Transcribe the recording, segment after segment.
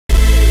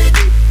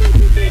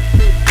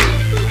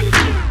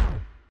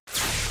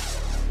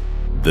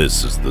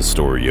This is the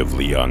story of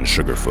Leon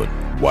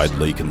Sugarfoot,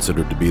 widely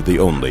considered to be the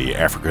only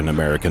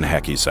African-American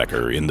hacky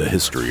sacker in the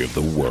history of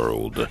the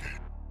world.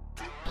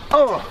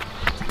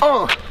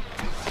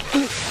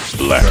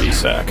 Blackie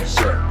Sack.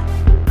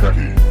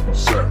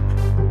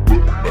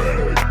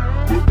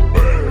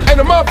 And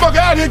the motherfucker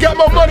out here got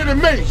more money than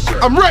me.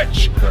 I'm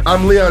rich.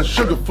 I'm Leon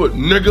Sugarfoot,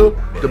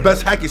 nigga. The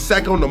best hacky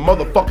sack on the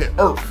motherfucking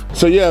earth.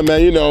 So yeah,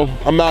 man, you know,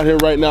 I'm out here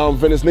right now in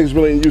Venice. Niggas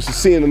really ain't used to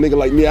seeing a nigga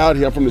like me out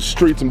here. I'm from the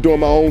streets. I'm doing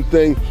my own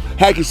thing.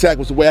 Hacky sack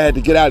was the way I had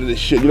to get out of this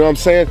shit. You know what I'm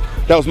saying?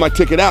 That was my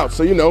ticket out.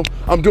 So, you know,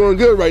 I'm doing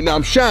good right now.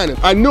 I'm shining.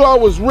 I knew I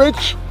was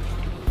rich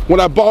when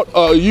I bought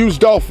a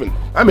used Dolphin.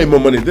 I made more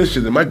money this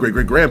shit than my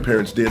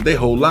great-great-grandparents did their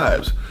whole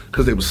lives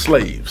because they were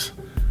slaves.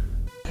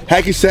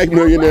 Hacky Sack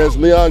Millionaires,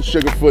 Leon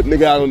Sugarfoot,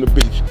 nigga out on the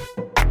beach.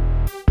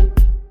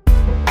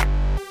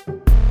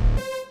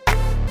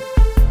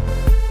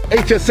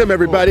 HSM,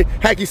 everybody.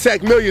 Hacky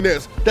Sack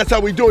Millionaires. That's how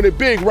we doing it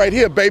big right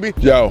here, baby.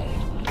 Yo,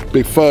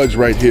 big fudge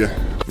right here.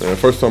 Man,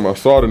 first time I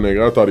saw the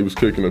nigga, I thought he was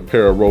kicking a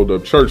pair of rolled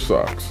up church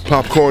socks.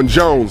 Popcorn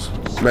Jones,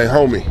 man,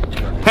 homie.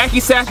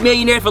 Hacky Sack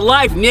Millionaire for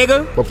life,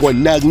 nigga. My boy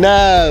Nug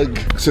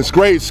Nug, since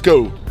grade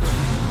school.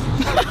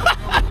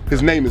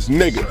 His name is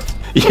Nigga.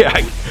 Yeah,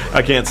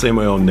 I can't say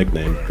my own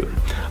nickname.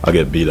 I'll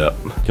get beat up.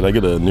 Can I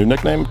get a new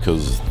nickname?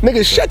 Cause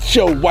nigga, shut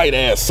your white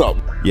ass up.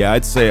 Yeah,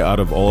 I'd say out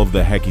of all of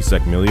the Hacky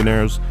Sack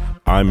Millionaires,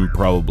 I'm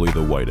probably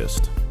the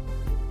whitest.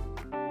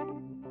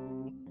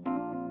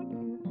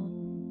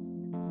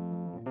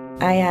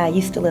 I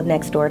used to live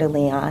next door to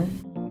Leon.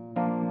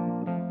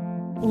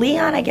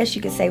 Leon, I guess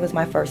you could say, was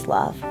my first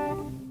love.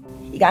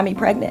 He got me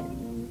pregnant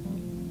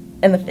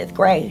in the 5th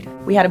grade.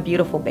 We had a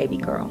beautiful baby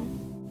girl.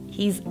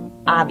 He's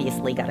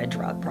obviously got a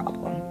drug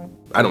problem.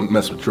 I don't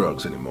mess with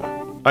drugs anymore.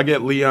 I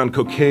get Leon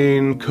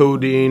cocaine,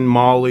 codeine,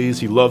 mollies.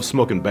 He loves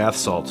smoking bath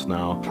salts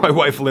now. My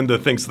wife Linda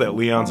thinks that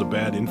Leon's a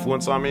bad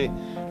influence on me,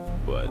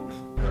 but...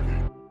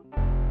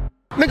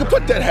 Nigga,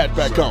 put that hat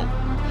back on.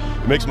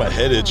 It makes my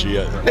head itchy.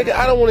 Nigga,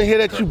 I don't want to hear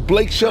that you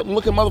Blake Shelton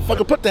looking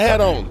motherfucker. Put the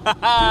hat on.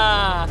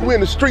 We're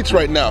in the streets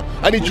right now.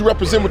 I need you to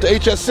represent with the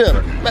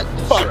HSM. Man,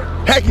 fuck.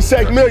 Hacky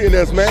Sack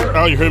Millionaires, man.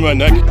 Oh, you hurt my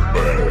neck?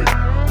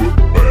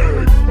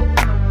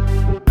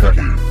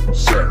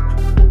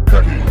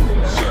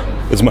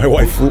 It's my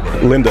wife,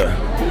 Linda.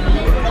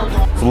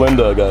 It's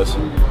Linda, guys.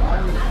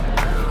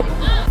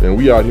 And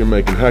we out here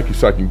making hacky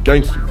sacking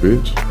gangster,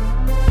 bitch.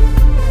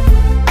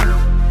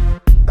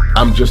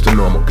 I'm just a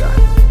normal guy.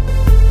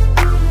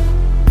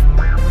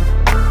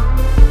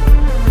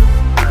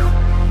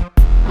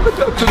 Put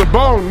that to the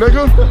bone,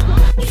 nigga.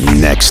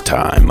 Next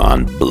time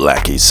on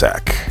Blackie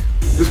Sack.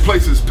 This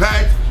place is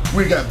packed.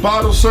 We got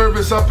bottle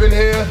service up in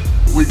here.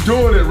 We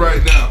doing it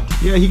right now.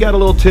 Yeah, he got a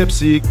little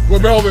tipsy.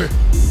 What, Melvin?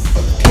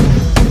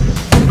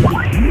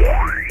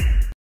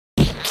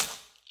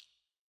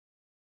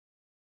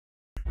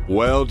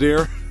 Well,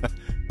 dear,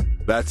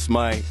 that's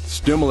my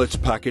stimulus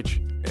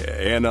package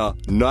in a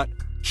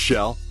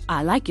nutshell.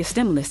 I like your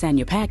stimulus and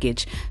your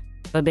package,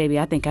 but baby,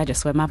 I think I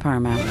just sweat my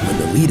perm out. When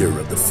the leader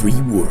of the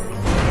free world,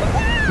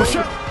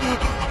 Michelle!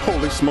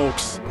 Holy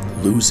smokes.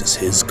 loses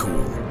his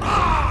cool.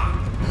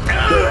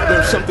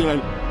 There's something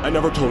I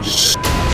never told you.